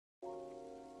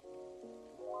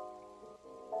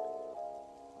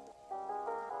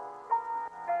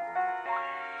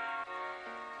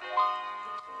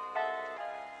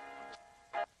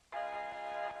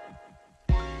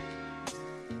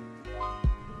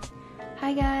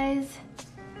Hi guys!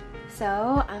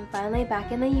 So I'm finally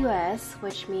back in the US,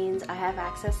 which means I have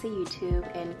access to YouTube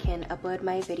and can upload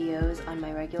my videos on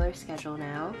my regular schedule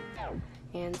now.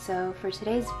 And so for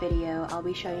today's video, I'll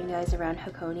be showing you guys around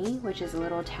Hakone, which is a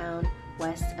little town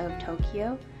west of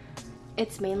Tokyo.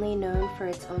 It's mainly known for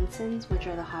its onsens, which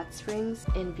are the hot springs,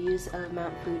 and views of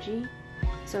Mt.Fuji.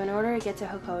 So in order to get to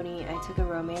Hakone, I took a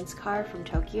romance car from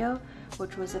Tokyo,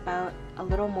 which was about a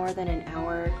little more than an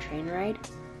hour train ride.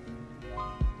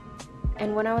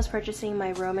 And when I was purchasing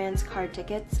my romance car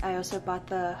tickets, I also bought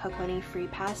the Hakone Free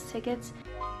Pass Tickets,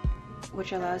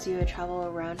 which allows you to travel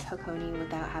around Hakone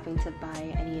without having to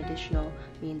buy any additional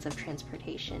means of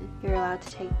transportation. You're allowed to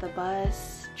take the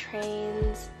bus,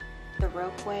 trains, the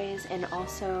ropeways, and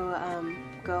also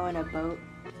go on a boat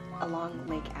along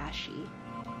Lake Ashi.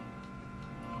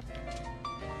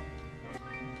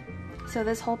 So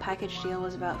this whole package deal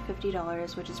was about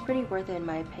 $50, which is pretty worth it in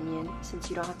my opinion, since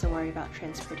you don't have to worry about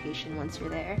transportation once you're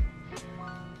there.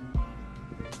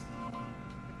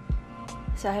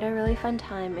 So I had a really fun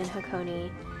time in Hakone.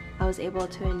 I was able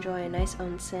to enjoy a nice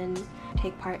onsen,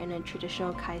 take part in a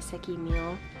traditional kaiseki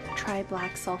meal, try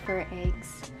black sulfur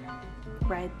eggs,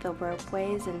 ride the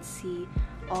ropeways and see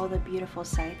all the beautiful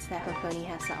sights that Hakone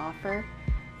has to offer,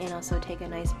 and also take a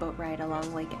nice boat ride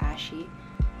along Lake Ashi.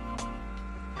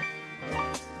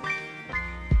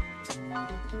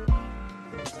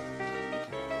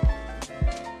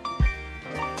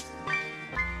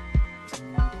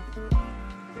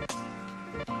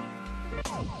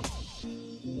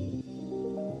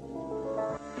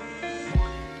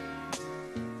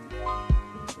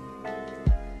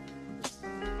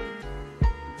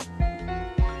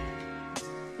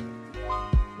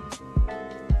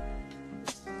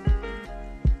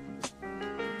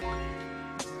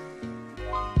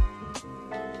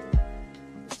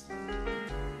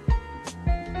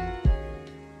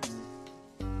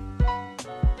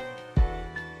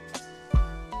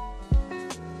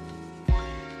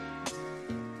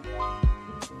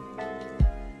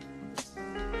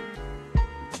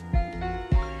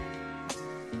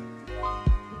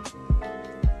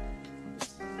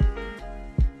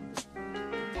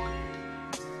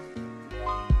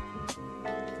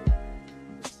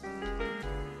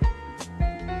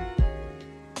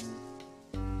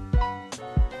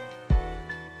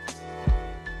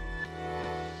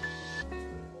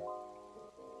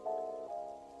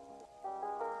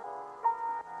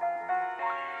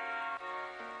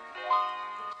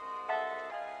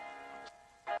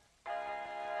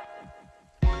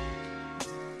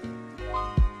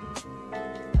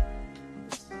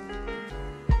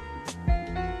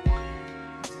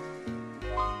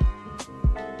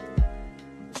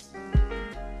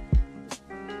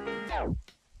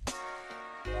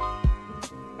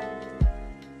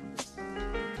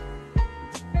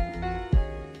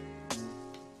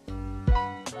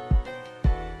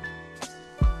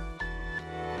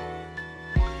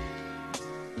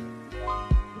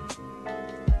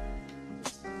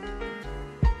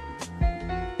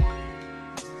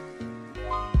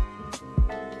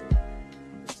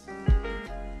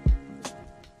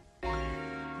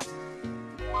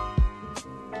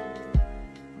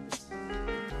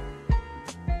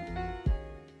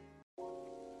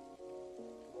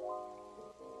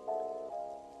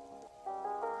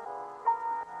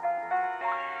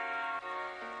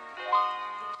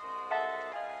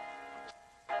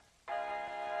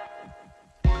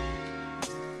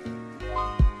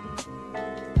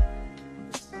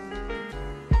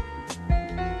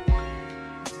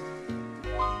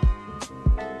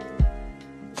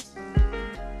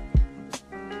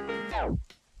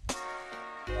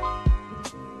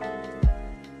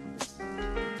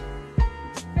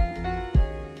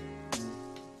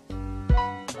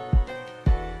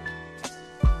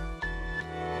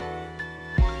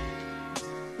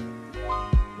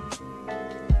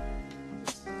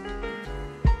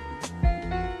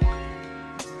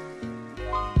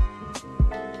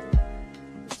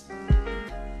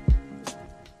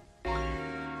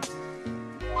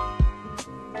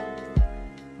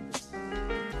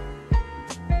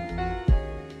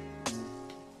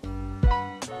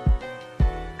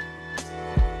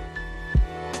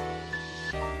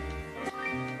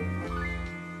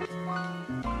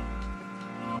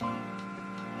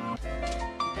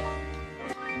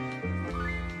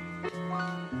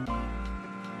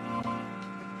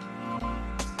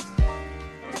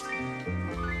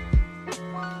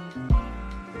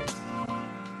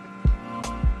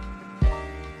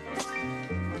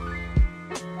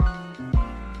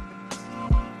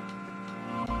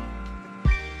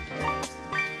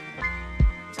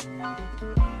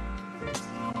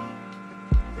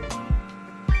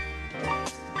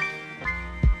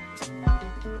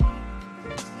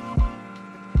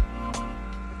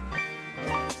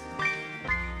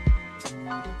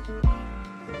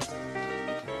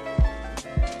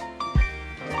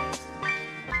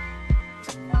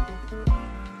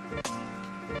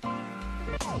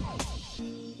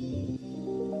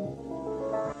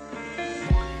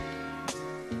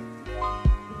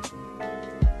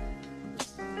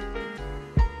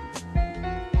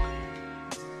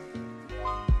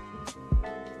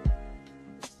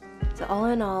 So all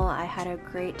in all, I had a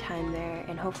great time there,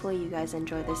 and hopefully you guys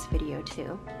enjoyed this video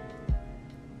too.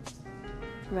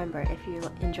 Remember, if you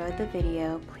enjoyed the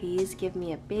video, please give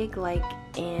me a big like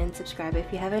and subscribe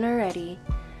if you haven't already.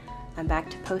 I'm back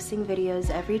to posting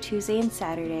videos every Tuesday and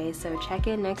Saturday, so check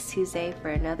in next Tuesday for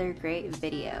another great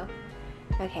video.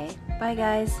 Okay, bye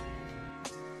guys!